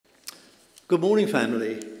Good morning,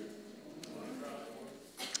 family.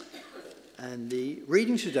 And the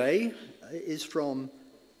reading today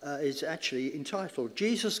is actually entitled,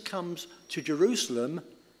 Jesus Comes to Jerusalem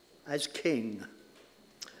as King.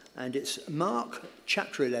 And it's Mark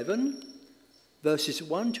chapter 11, verses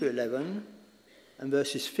 1 to 11, and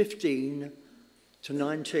verses 15 to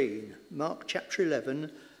 19. Mark chapter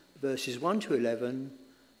 11, verses 1 to 11,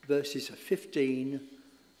 verses 15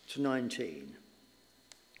 to 19.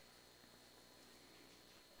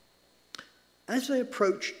 As they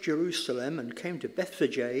approached Jerusalem and came to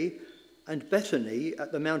Bethphage and Bethany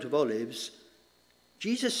at the Mount of Olives,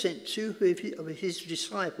 Jesus sent two of his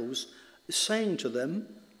disciples, saying to them,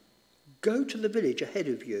 "Go to the village ahead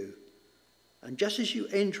of you, and just as you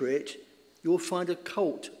enter it, you will find a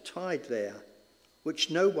colt tied there, which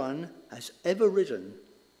no one has ever ridden.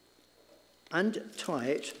 Untie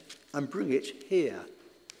it and bring it here.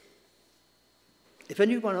 If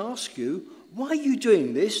anyone asks you, 'Why are you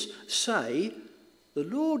doing this?' say, 'The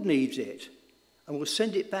Lord needs it, and will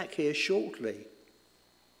send it back here shortly.'"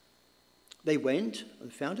 They went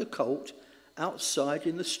and found a colt outside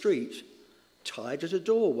in the street, tied at a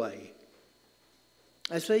doorway.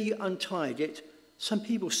 As they untied it, some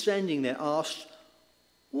people standing there asked,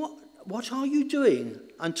 What are you doing,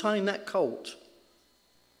 untying that colt?"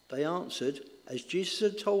 They answered as Jesus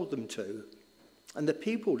had told them to, and the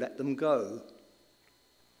people let them go.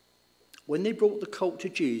 When they brought the colt to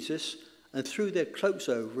Jesus and threw their cloaks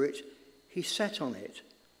over it, he sat on it.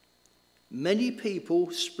 Many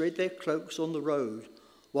people spread their cloaks on the road,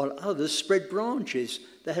 while others spread branches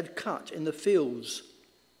they had cut in the fields.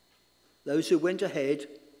 Those who went ahead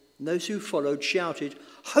and those who followed shouted,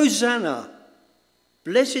 "Hosanna!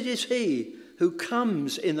 Blessed is he who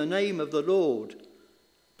comes in the name of the Lord.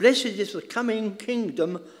 Blessed is the coming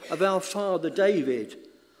kingdom of our father David.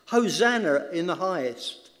 Hosanna in the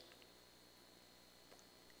highest."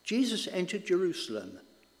 Jesus entered Jerusalem,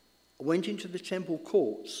 went into the temple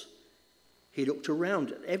courts. He looked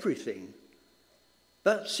around at everything.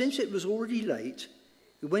 But since it was already late,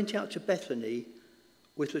 he went out to Bethany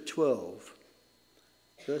with the 12.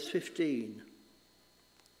 Verse 15.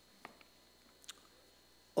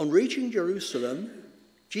 On reaching Jerusalem,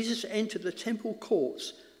 Jesus entered the temple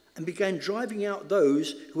courts and began driving out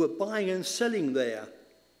those who were buying and selling there.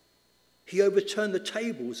 He overturned the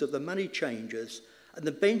tables of the money changers and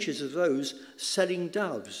the benches of those selling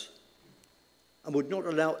doves, and would not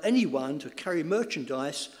allow anyone to carry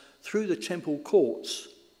merchandise through the temple courts.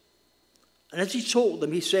 And as he taught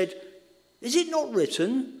them, he said, "Is it not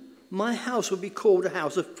written, 'My house will be called a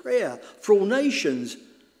house of prayer for all nations,'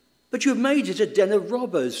 but you have made it a den of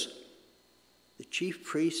robbers." The chief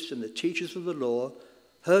priests and the teachers of the law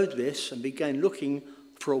heard this and began looking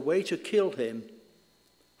for a way to kill him,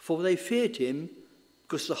 for they feared him,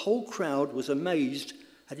 because the whole crowd was amazed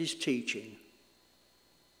at his teaching.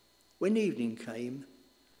 When evening came,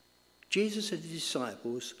 Jesus and his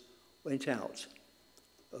disciples went out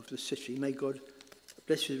of the city. May God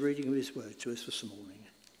bless the reading of his word to us this morning.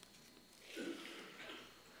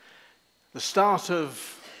 The start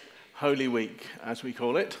of Holy Week, as we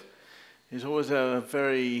call it, is always a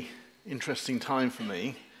very interesting time for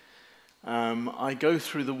me. I go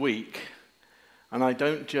through the week and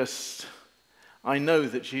I know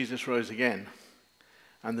that Jesus rose again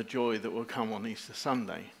and the joy that will come on Easter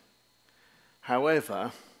Sunday.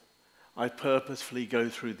 However, I purposefully go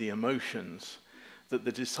through the emotions that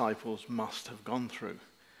the disciples must have gone through.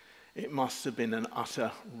 It must have been an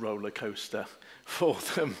utter roller coaster for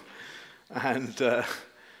them, and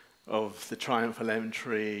of the triumphal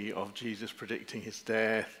entry, of Jesus predicting his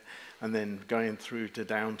death, and then going through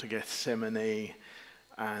down to Gethsemane,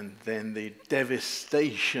 and then the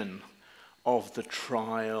devastation of the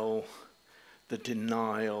trial, the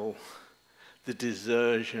denial, the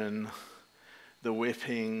desertion, the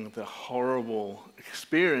whipping, the horrible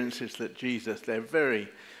experiences that Jesus, their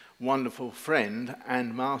very wonderful friend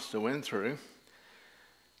and master, went through,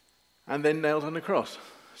 and then nailed on the cross.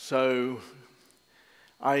 So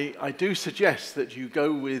I do suggest that you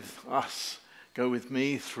go with us, go with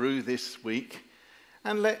me through this week,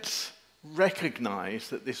 and let's recognize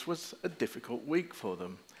that this was a difficult week for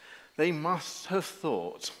them. They must have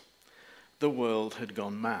thought the world had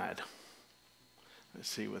gone mad. Let's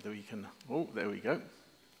see whether we can... Oh, there we go.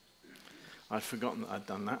 I'd forgotten that I'd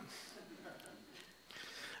done that.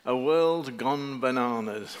 A world gone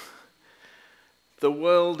bananas. The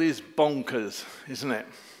world is bonkers, isn't it?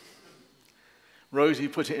 Rosie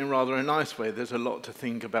put it in rather a nice way. There's a lot to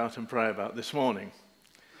think about and pray about this morning.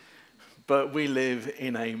 But we live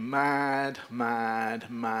in a mad. I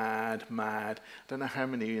don't know how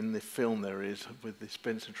many in the film there is with the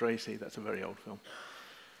Spencer Tracy. That's a very old film.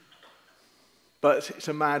 But it's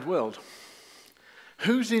a mad world.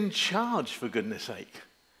 Who's in charge, for goodness sake?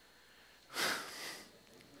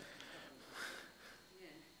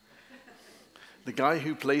 The guy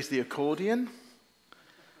who plays the accordion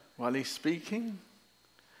while he's speaking?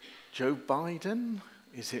 Joe Biden?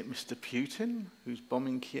 Is it Mr. Putin who's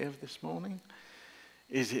bombing Kiev this morning?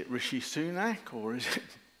 Is it Rishi Sunak or is it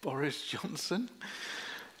Boris Johnson?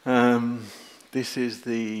 This is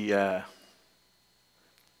the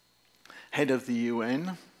head of the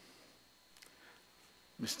UN,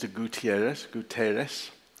 Mr. Guterres.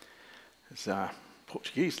 It's a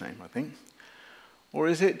Portuguese name, I think. Or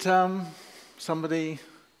is it somebody,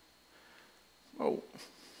 more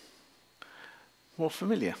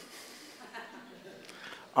familiar?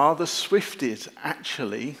 Are the Swifties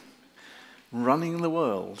actually running the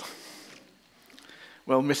world?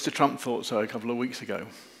 Well, Mr. Trump thought so a couple of weeks ago,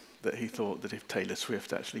 that he thought that if Taylor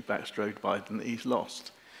Swift actually backstroked Biden, that he's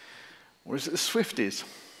lost. Or is it the Swifties?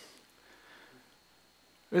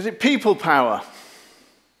 Or is it people power?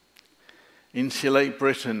 Insulate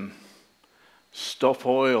Britain. Stop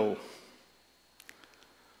oil.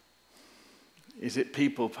 Is it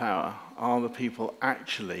people power? Are the people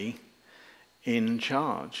actually in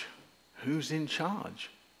charge? Who's in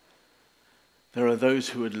charge? There are those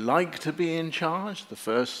who would like to be in charge, the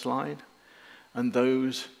first slide, and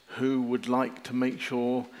those who would like to make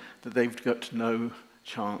sure that they've got no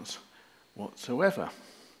chance whatsoever.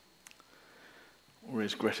 Or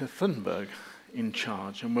is Greta Thunberg in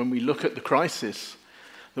charge? And when we look at the crisis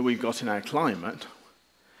that we've got in our climate,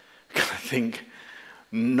 I think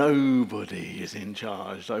nobody is in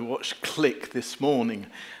charge. I watched Click this morning,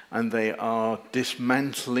 and they are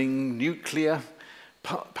dismantling nuclear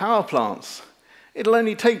power plants. It'll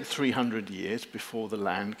only take 300 years before the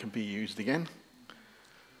land can be used again.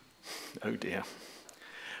 Oh dear.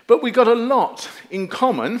 But we got a lot in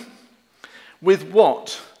common with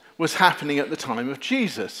what was happening at the time of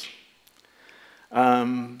Jesus.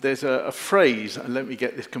 There's a phrase, and let me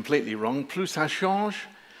get this completely wrong, plus ça change,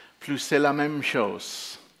 plus c'est la même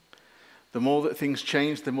chose. The more that things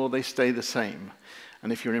change, the more they stay the same.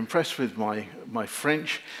 And if you're impressed with my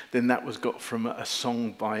French, then that was got from a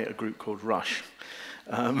song by a group called Rush.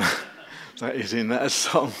 That is in that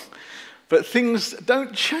song. But things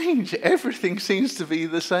don't change. Everything seems to be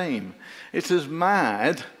the same. It's as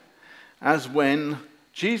mad as when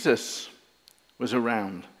Jesus was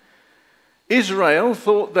around. Israel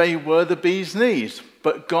thought they were the bee's knees,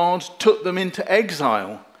 but God took them into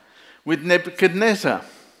exile with Nebuchadnezzar.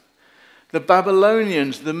 The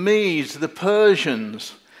Babylonians, the Medes, the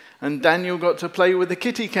Persians, and Daniel got to play with the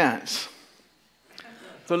kitty cats.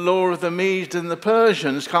 The law of the Medes and the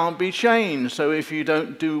Persians can't be changed, so if you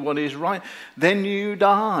don't do what is right, then you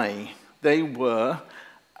die. They were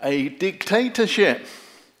a dictatorship.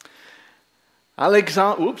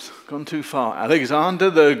 Gone too far. Alexander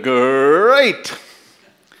the Great.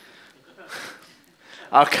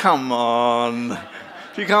 Oh, come on.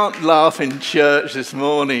 If you can't laugh in church this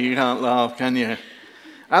morning, you can't laugh, can you?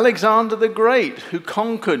 Alexander the Great, who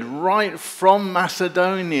conquered right from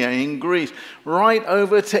Macedonia in Greece, right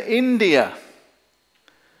over to India.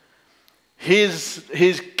 His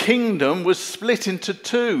kingdom was split into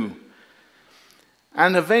two.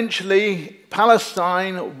 And eventually,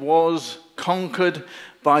 Palestine was conquered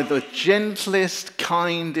by the gentlest,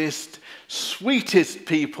 kindest, sweetest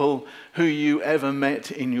people who you ever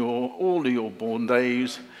met in all of your born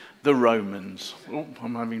days, the Romans. Oh,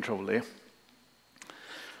 I'm having trouble here.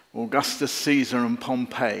 Augustus Caesar and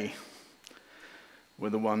Pompey were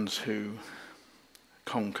the ones who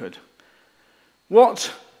conquered.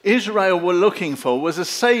 What Israel were looking for was a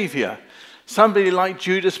savior, somebody like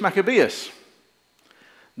Judas Maccabeus.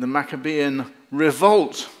 The Maccabean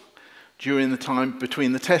revolt during the time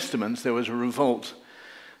between the Testaments, there was a revolt.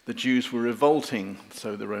 The Jews were revolting,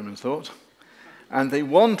 so the Romans thought, and they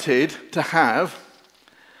wanted to have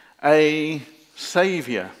a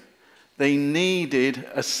savior. They needed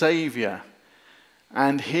a savior.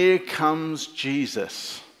 And here comes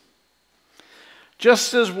Jesus.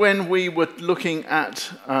 Just as when we were looking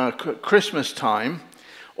at Christmas time,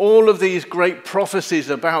 all of these great prophecies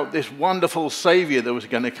about this wonderful savior that was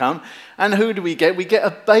going to come, and who do we get? We get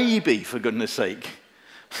a baby, for goodness sake.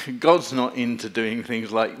 God's not into doing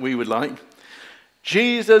things like we would like.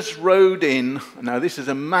 Jesus rode in. Now, this is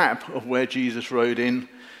a map of where Jesus rode in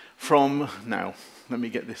from, now, let me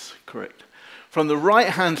get this correct. From the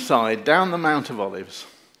right-hand side, down the Mount of Olives,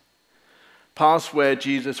 past where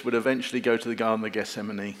Jesus would eventually go to the Garden of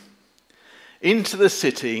Gethsemane. into the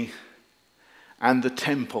city and the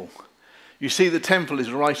temple. You see, the temple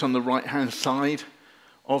is right on the right-hand side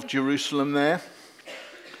of Jerusalem there.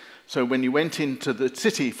 So when you went into the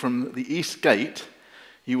city from the east gate,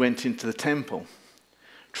 you went into the temple.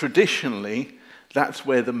 Traditionally, that's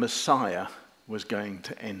where the Messiah was going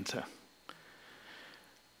to enter.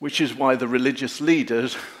 Which is why the religious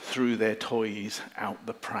leaders threw their toys out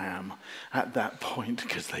the pram at that point,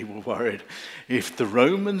 because they were worried if the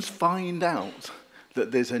Romans find out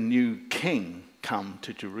that there's a new king come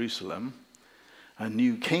to Jerusalem, a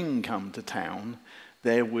new king come to town,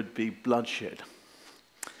 there would be bloodshed.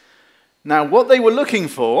 Now, what they were looking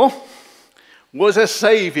for was a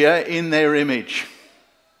savior in their image.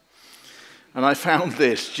 And I found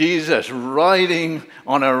this, Jesus riding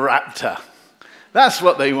on a raptor. That's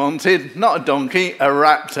what they wanted, not a donkey, a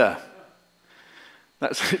raptor.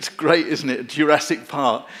 It's great, isn't it? Jurassic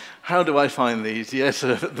Park. How do I find these? Yes,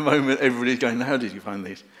 at the moment everybody's going, how did you find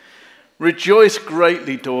these? Rejoice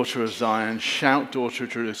greatly, daughter of Zion. Shout, daughter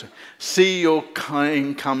of Jerusalem. See, your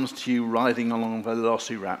king comes to you riding along a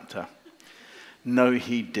velociraptor. No,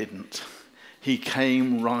 he didn't. He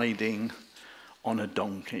came riding on a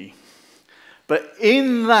donkey. But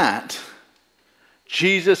in that,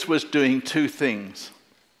 Jesus was doing two things.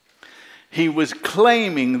 He was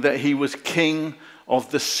claiming that he was king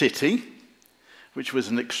of the city, which was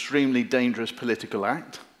an extremely dangerous political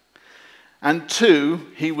act. And two,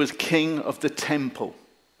 he was king of the temple.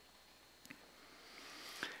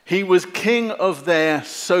 He was king of their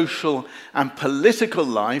social and political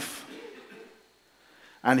life,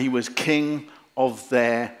 and he was king of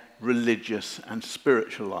their religious and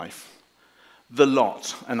spiritual life. The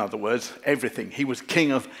lot, in other words, everything. He was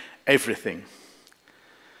king of everything.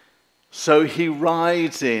 So he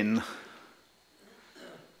rides in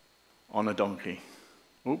on a donkey.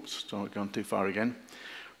 Oops, I've gone too far again.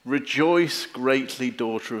 Rejoice greatly,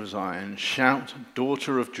 daughter of Zion. Shout,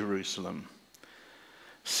 daughter of Jerusalem.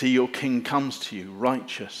 See, your king comes to you,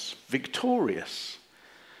 righteous, victorious,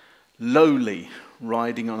 lowly,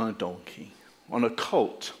 riding on a donkey, on a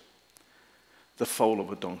colt, the foal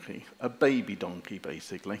of a donkey, a baby donkey,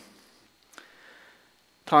 basically.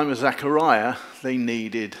 Time of Zechariah, they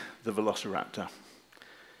needed the velociraptor.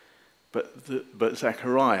 But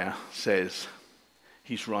Zechariah says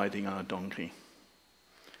he's riding on a donkey.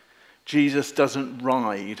 Jesus doesn't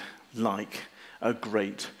ride like a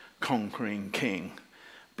great conquering king,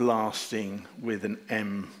 blasting with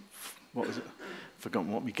an what was it? I've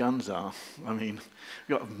forgotten what my guns are. I mean,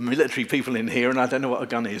 we've got military people in here and I don't know what a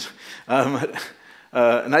gun is. An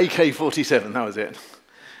AK-47, that was it.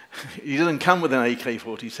 He doesn't come with an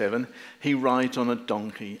AK-47. He rides on a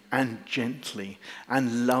donkey, and gently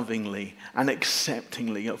and lovingly and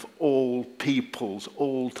acceptingly of all peoples,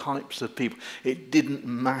 all types of people. It didn't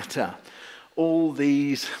matter. All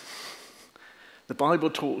these, the Bible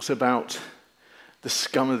talks about the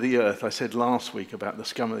scum of the earth. I said last week about the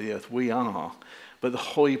scum of the earth. We are. But the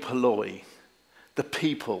hoi polloi, the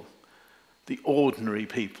people, the ordinary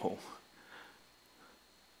people,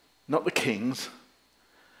 not the kings,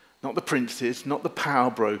 not the princes, not the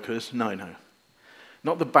power brokers, no.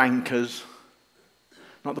 Not the bankers,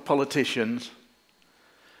 not the politicians,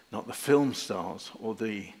 not the film stars or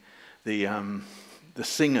the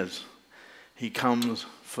singers. He comes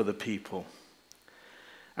for the people.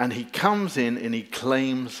 And he comes in and he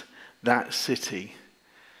claims that city.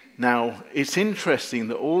 Now, it's interesting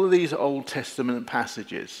that all of these Old Testament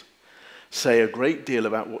passages say a great deal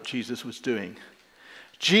about what Jesus was doing.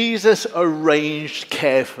 Jesus arranged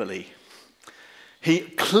carefully. He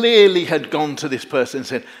clearly had gone to this person and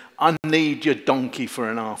said, I need your donkey for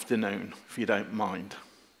an afternoon, if you don't mind.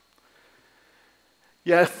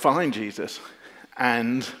 Yeah, fine, Jesus.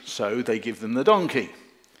 And so they give them the donkey.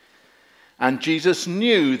 And Jesus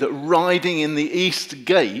knew that riding in the east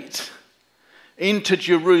gate into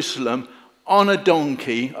Jerusalem on a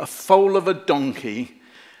donkey, a foal of a donkey,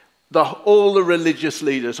 all the religious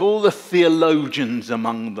leaders, all the theologians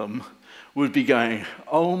among them would be going,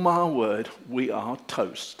 oh my word, we are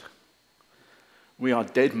toast. We are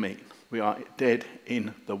dead meat. We are dead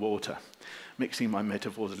in the water. Mixing my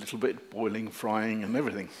metaphors a little bit, boiling, frying and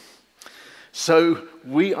everything. So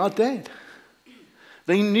we are dead.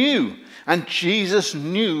 They knew, and Jesus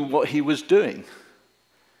knew what he was doing.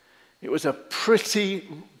 It was a pretty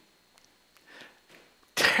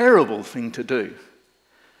terrible thing to do.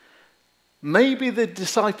 Maybe the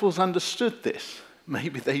disciples understood this.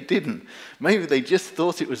 Maybe they didn't. Maybe they just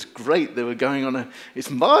thought it was great. They were going on it's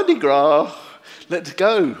Mardi Gras, let's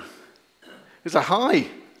go. It's a high.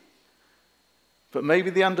 But maybe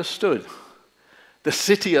they understood. The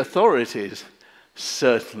city authorities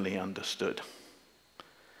certainly understood.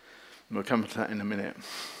 And we'll come to that in a minute.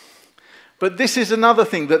 But this is another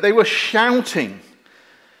thing, that they were shouting,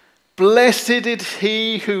 "Blessed is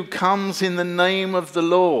he who comes in the name of the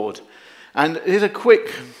Lord." And here's a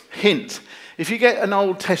quick hint. If you get an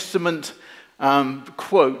Old Testament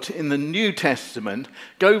quote in the New Testament,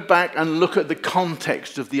 go back and look at the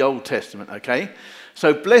context of the Old Testament, okay?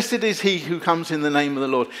 So, "Blessed is he who comes in the name of the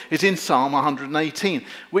Lord" is in Psalm 118,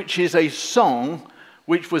 which is a song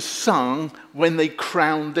which was sung when they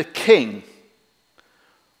crowned a king.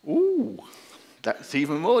 Ooh, that's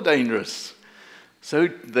even more dangerous. So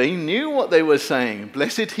they knew what they were saying.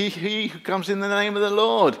 "Blessed he who comes in the name of the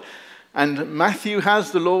Lord." And Matthew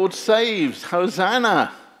has "the Lord saves."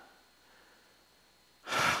 Hosanna.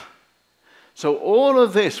 So all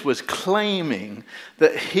of this was claiming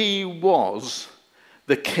that he was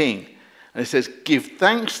the king. And it says, "Give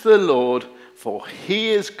thanks to the Lord, for he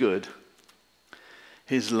is good.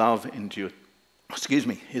 His love endures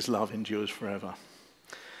forever."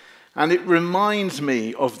 And it reminds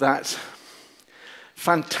me of that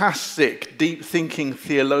fantastic, deep-thinking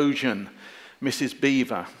theologian, Mrs.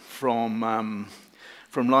 Beaver, from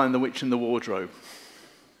Lion, the Witch and the Wardrobe.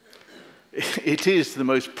 It is the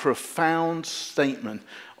most profound statement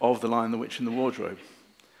of The Lion, the Witch and the Wardrobe.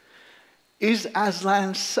 Is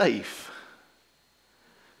Aslan safe?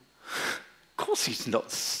 Of course he's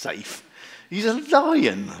not safe. He's a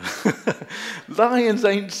lion. Lions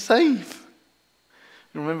ain't safe.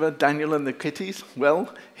 Remember Daniel and the kitties?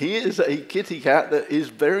 Well, he is a kitty cat that is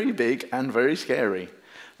very big and very scary.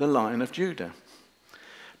 The Lion of Judah.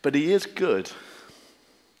 But he is good.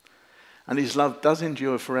 And his love does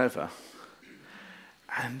endure forever.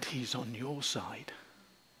 And he's on your side.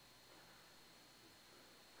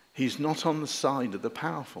 He's not on the side of the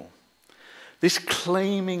powerful. This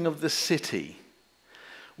claiming of the city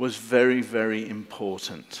was very, very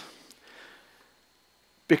important.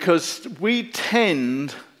 Because we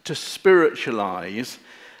tend to spiritualize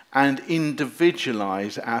and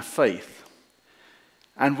individualize our faith.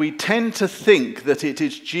 And we tend to think that it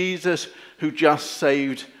is Jesus who just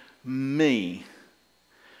saved me.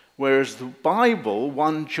 Whereas the Bible,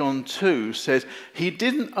 1 John 2, says he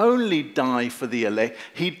didn't only die for the elect,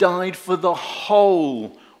 he died for the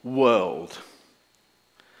whole world.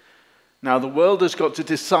 Now, the world has got to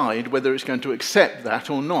decide whether it's going to accept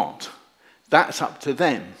that or not. That's up to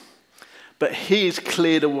them. But he's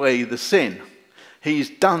cleared away the sin.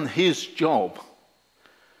 He's done his job.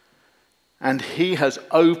 And he has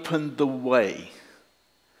opened the way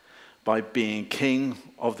by being king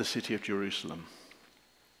of the city of Jerusalem.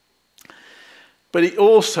 But he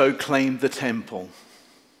also claimed the temple.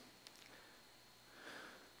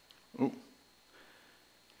 Oh,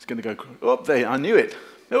 it's going to go up there. I knew it.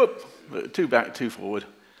 Oh, 2 back, 2 forward.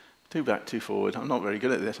 2 back, 2 forward. I'm not very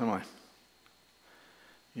good at this, am I?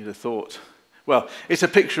 You'd have thought. Well, it's a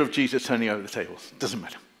picture of Jesus turning over the tables. Doesn't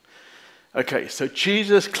matter. Okay, so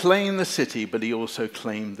Jesus claimed the city, but he also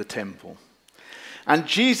claimed the temple. And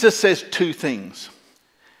Jesus says 2 things.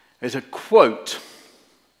 There's a quote.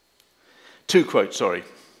 2 quotes, sorry.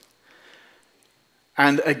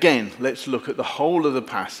 And again, let's look at the whole of the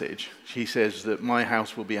passage. He says that my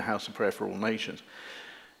house will be a house of prayer for all nations.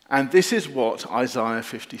 And this is what Isaiah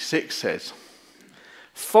 56 says.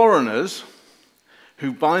 Foreigners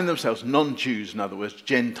who bind themselves, non-Jews in other words,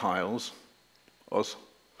 Gentiles,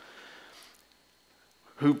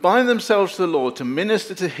 who bind themselves to the Lord to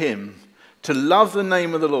minister to him, to love the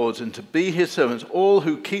name of the Lord and to be his servants, all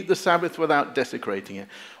who keep the Sabbath without desecrating it,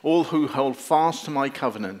 all who hold fast to my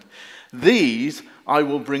covenant, these I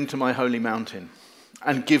will bring to my holy mountain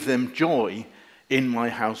and give them joy in my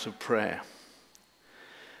house of prayer.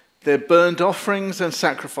 Their burnt offerings and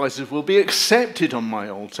sacrifices will be accepted on my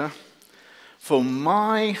altar, for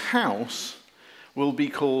my house will be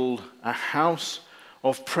called a house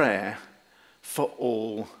of prayer for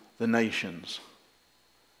all the nations.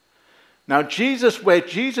 Now, where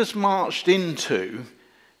Jesus marched into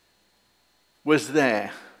was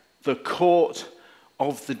there, the court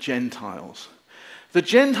of the Gentiles. The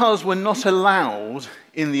Gentiles were not allowed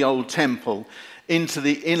in the old temple into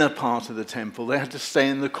the inner part of the temple. They had to stay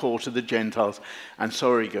in the court of the Gentiles. And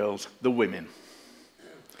sorry, girls, the women.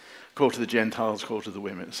 Court of the Gentiles, court of the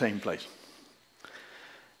women, same place.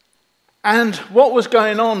 And what was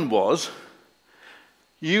going on was,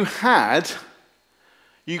 you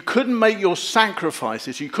couldn't make your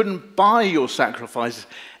sacrifices, you couldn't buy your sacrifices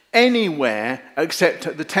anywhere except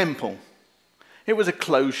at the temple. It was a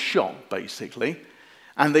closed shop, basically.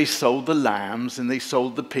 And they sold the lambs, and they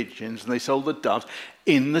sold the pigeons, and they sold the doves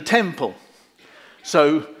in the temple.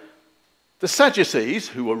 So The Sadducees,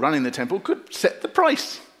 who were running the temple, could set the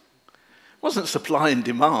price. It wasn't supply and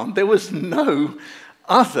demand. There was no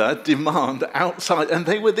other demand outside, and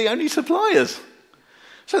they were the only suppliers.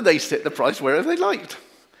 So they set the price wherever they liked.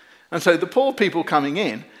 And so the poor people coming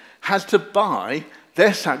in had to buy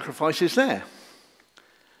their sacrifices there.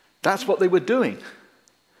 That's what they were doing.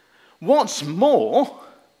 What's more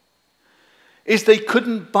is they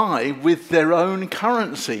couldn't buy with their own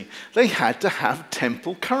currency. They had to have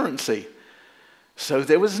temple currency. So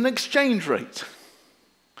there was an exchange rate.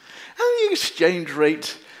 And the exchange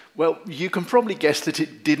rate, well, you can probably guess that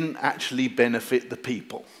it didn't actually benefit the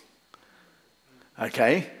people.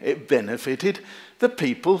 Okay? It benefited the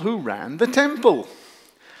people who ran the temple.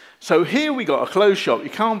 So here we got a closed shop.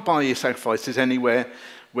 You can't buy your sacrifices anywhere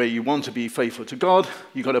where you want to be faithful to God.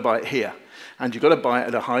 You've got to buy it here. And you've got to buy it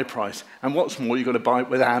at a high price. And what's more, you've got to buy it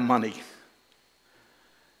with our money.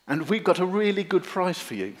 And we've got a really good price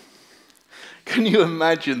for you. Can you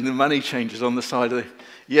imagine the money changers on the side of the...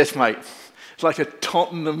 Yes, mate. It's like a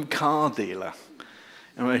Tottenham car dealer.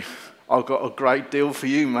 I mean, I've got a great deal for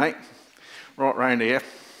you, mate. Right round here.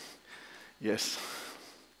 Yes.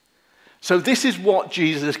 So this is what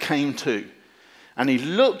Jesus came to. And he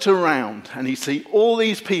looked around and he see all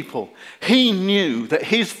these people. He knew that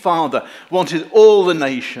his Father wanted all the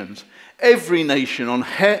nations, every nation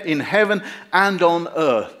in heaven and on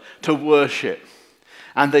earth to worship.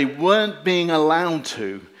 And they weren't being allowed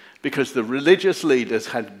to because the religious leaders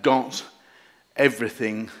had got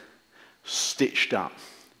everything stitched up.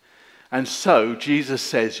 And so Jesus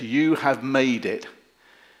says, you have made it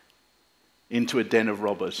into a den of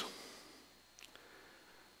robbers.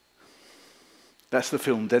 That's the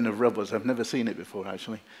film Den of Robbers. I've never seen it before,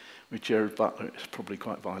 actually. With Gerard Butler, it's probably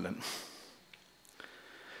quite violent.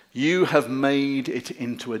 You have made it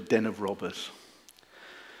into a den of robbers.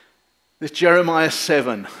 This Jeremiah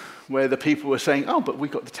 7, where the people were saying, oh, but we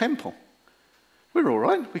got the temple. We're all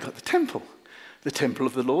right, we got the temple. The temple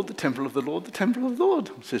of the Lord, the temple of the Lord, the temple of the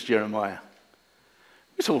Lord, says Jeremiah.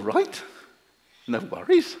 It's all right. No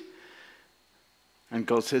worries. And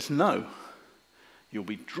God says, no. You'll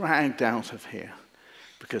be dragged out of here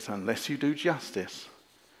because unless you do justice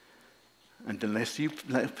and unless you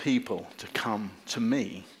let people to come to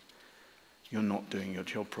me, you're not doing your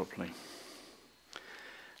job properly.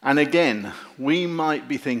 And again, we might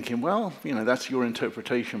be thinking, well, that's your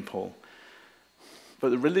interpretation, Paul.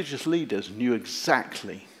 But the religious leaders knew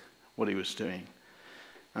exactly what he was doing.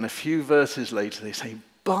 And a few verses later, they say,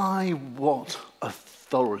 by what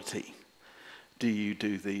authority do you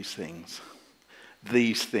do these things?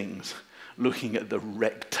 These things, looking at the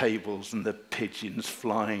wreck tables and the pigeons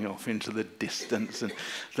flying off into the distance and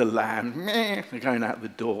the lamb going out the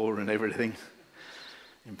door and everything.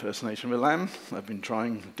 Impersonation of a lamb. I've been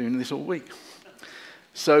doing this all week.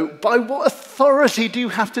 So by what authority do you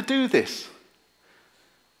have to do this?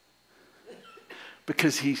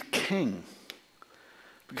 Because he's king.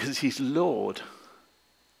 Because he's Lord.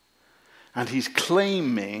 And he's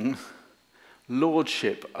claiming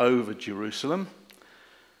lordship over Jerusalem,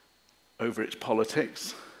 over its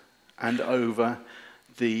politics, and over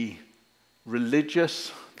the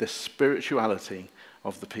the spirituality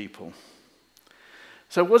of the people.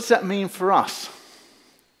 So what does that mean for us?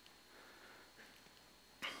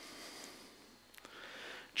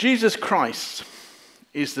 Jesus Christ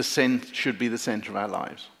should be the center of our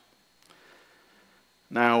lives.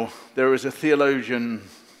 Now, there is a theologian,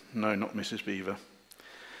 no, not Mrs. Beaver.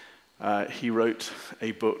 He wrote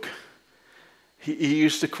a book. He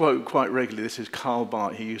used to quote quite regularly, this is Karl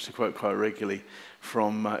Barth, he used to quote quite regularly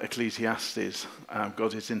from Ecclesiastes,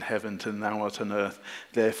 God is in heaven and thou art on earth,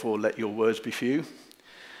 therefore let your words be few.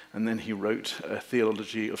 And then he wrote a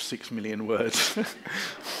theology of 6 million words.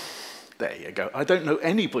 There you go. I don't know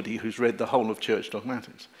anybody who's read the whole of Church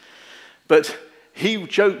Dogmatics. But he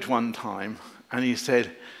joked one time and he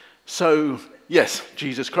said, so, yes,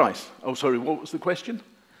 Jesus Christ. Oh, sorry, what was the question?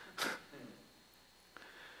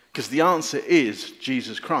 Because the answer is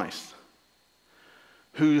Jesus Christ.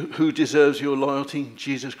 Who deserves your loyalty?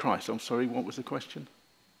 Jesus Christ. I'm sorry, what was the question?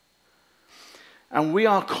 And we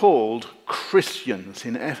are called Christians.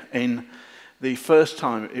 In the first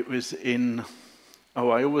time, it was in,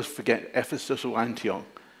 I always forget, Ephesus or Antioch.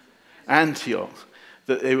 Antioch,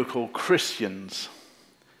 that they were called Christians.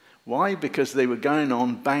 Why? Because they were going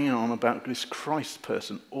on, banging on about this Christ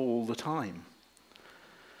person all the time.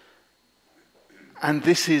 And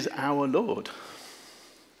this is our Lord.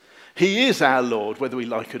 He is our Lord, whether we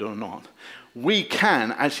like it or not. We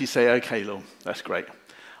can actually say, okay, Lord, that's great.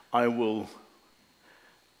 I will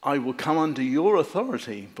come under your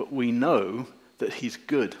authority, but we know that he's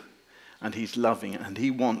good. and he's loving, and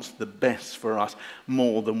he wants the best for us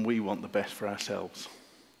more than we want the best for ourselves.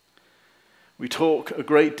 We talk a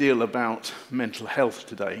great deal about mental health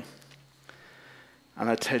today, and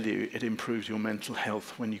I tell you, it improves your mental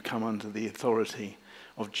health when you come under the authority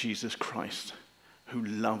of Jesus Christ, who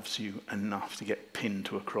loves you enough to get pinned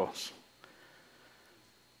to a cross.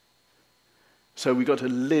 So we've got to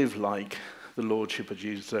live like the Lordship of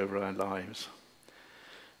Jesus over our lives.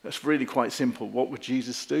 That's really quite simple. What would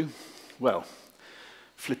Jesus do? Well,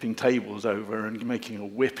 flipping tables over and making a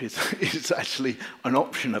whip is actually an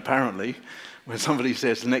option, apparently. When somebody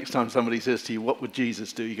says, the next time somebody says to you, what would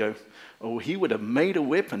Jesus do? You go, oh, he would have made a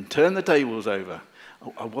whip and turned the tables over.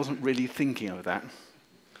 Oh, I wasn't really thinking of that.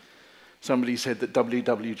 Somebody said that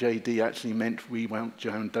WWJD actually meant we want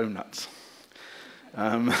donuts.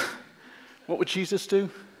 What would Jesus do?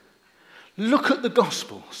 Look at the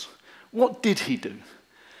Gospels. What did he do?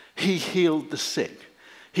 He healed the sick.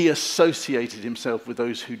 He associated himself with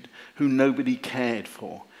those who nobody cared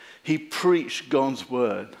for. He preached God's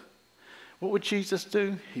word. What would Jesus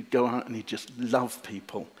do? He'd go out and he'd just love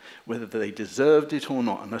people, whether they deserved it or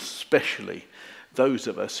not, and especially those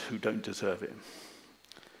of us who don't deserve it.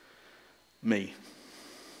 Me.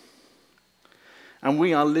 And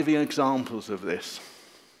we are living examples of this.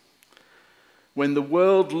 When the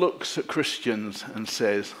world looks at Christians and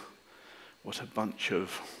says, what a bunch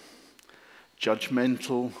of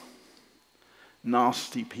judgmental,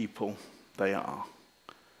 nasty people they are,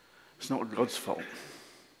 it's not God's fault.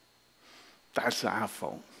 That's our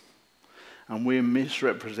fault. And we're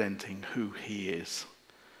misrepresenting who he is.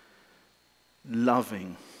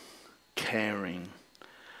 Loving, caring,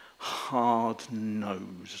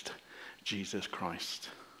 hard-nosed Jesus Christ.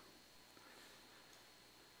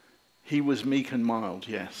 He was meek and mild,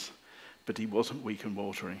 yes, but he wasn't weak and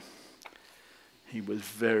watery. He was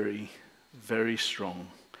very, very strong,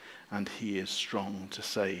 and he is strong to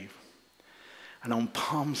save. And on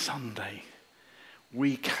Palm Sunday,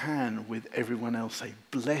 we can, with everyone else, say,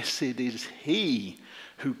 blessed is he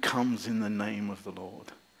who comes in the name of the Lord.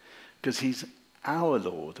 Because he's our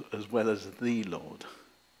Lord as well as the Lord.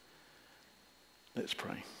 Let's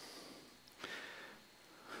pray.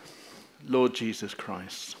 Lord Jesus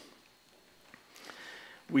Christ,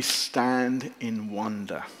 we stand in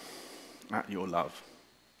wonder at your love.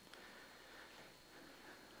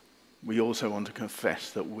 We also want to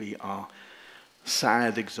confess that we are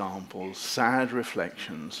sad examples, sad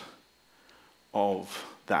reflections of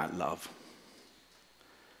that love.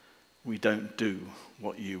 We don't do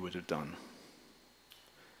what you would have done.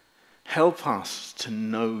 Help us to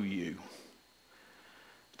know you,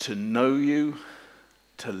 to love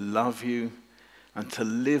you, and to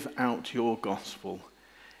live out your gospel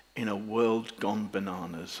in a world gone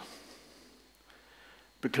bananas.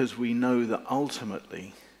 Because we know that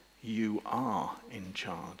ultimately you are in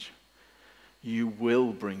charge. You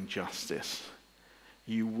will bring justice.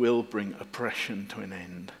 You will bring oppression to an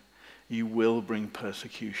end. You will bring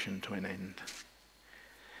persecution to an end.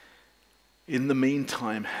 In the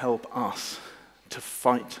meantime, help us to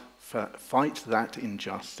fight that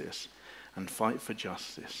injustice and fight for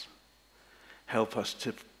justice. Help us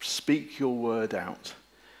to speak your word out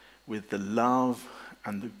with the love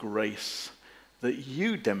and the grace that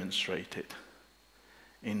you demonstrated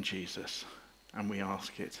in Jesus. And we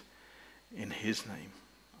ask it in his name.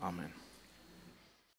 Amen.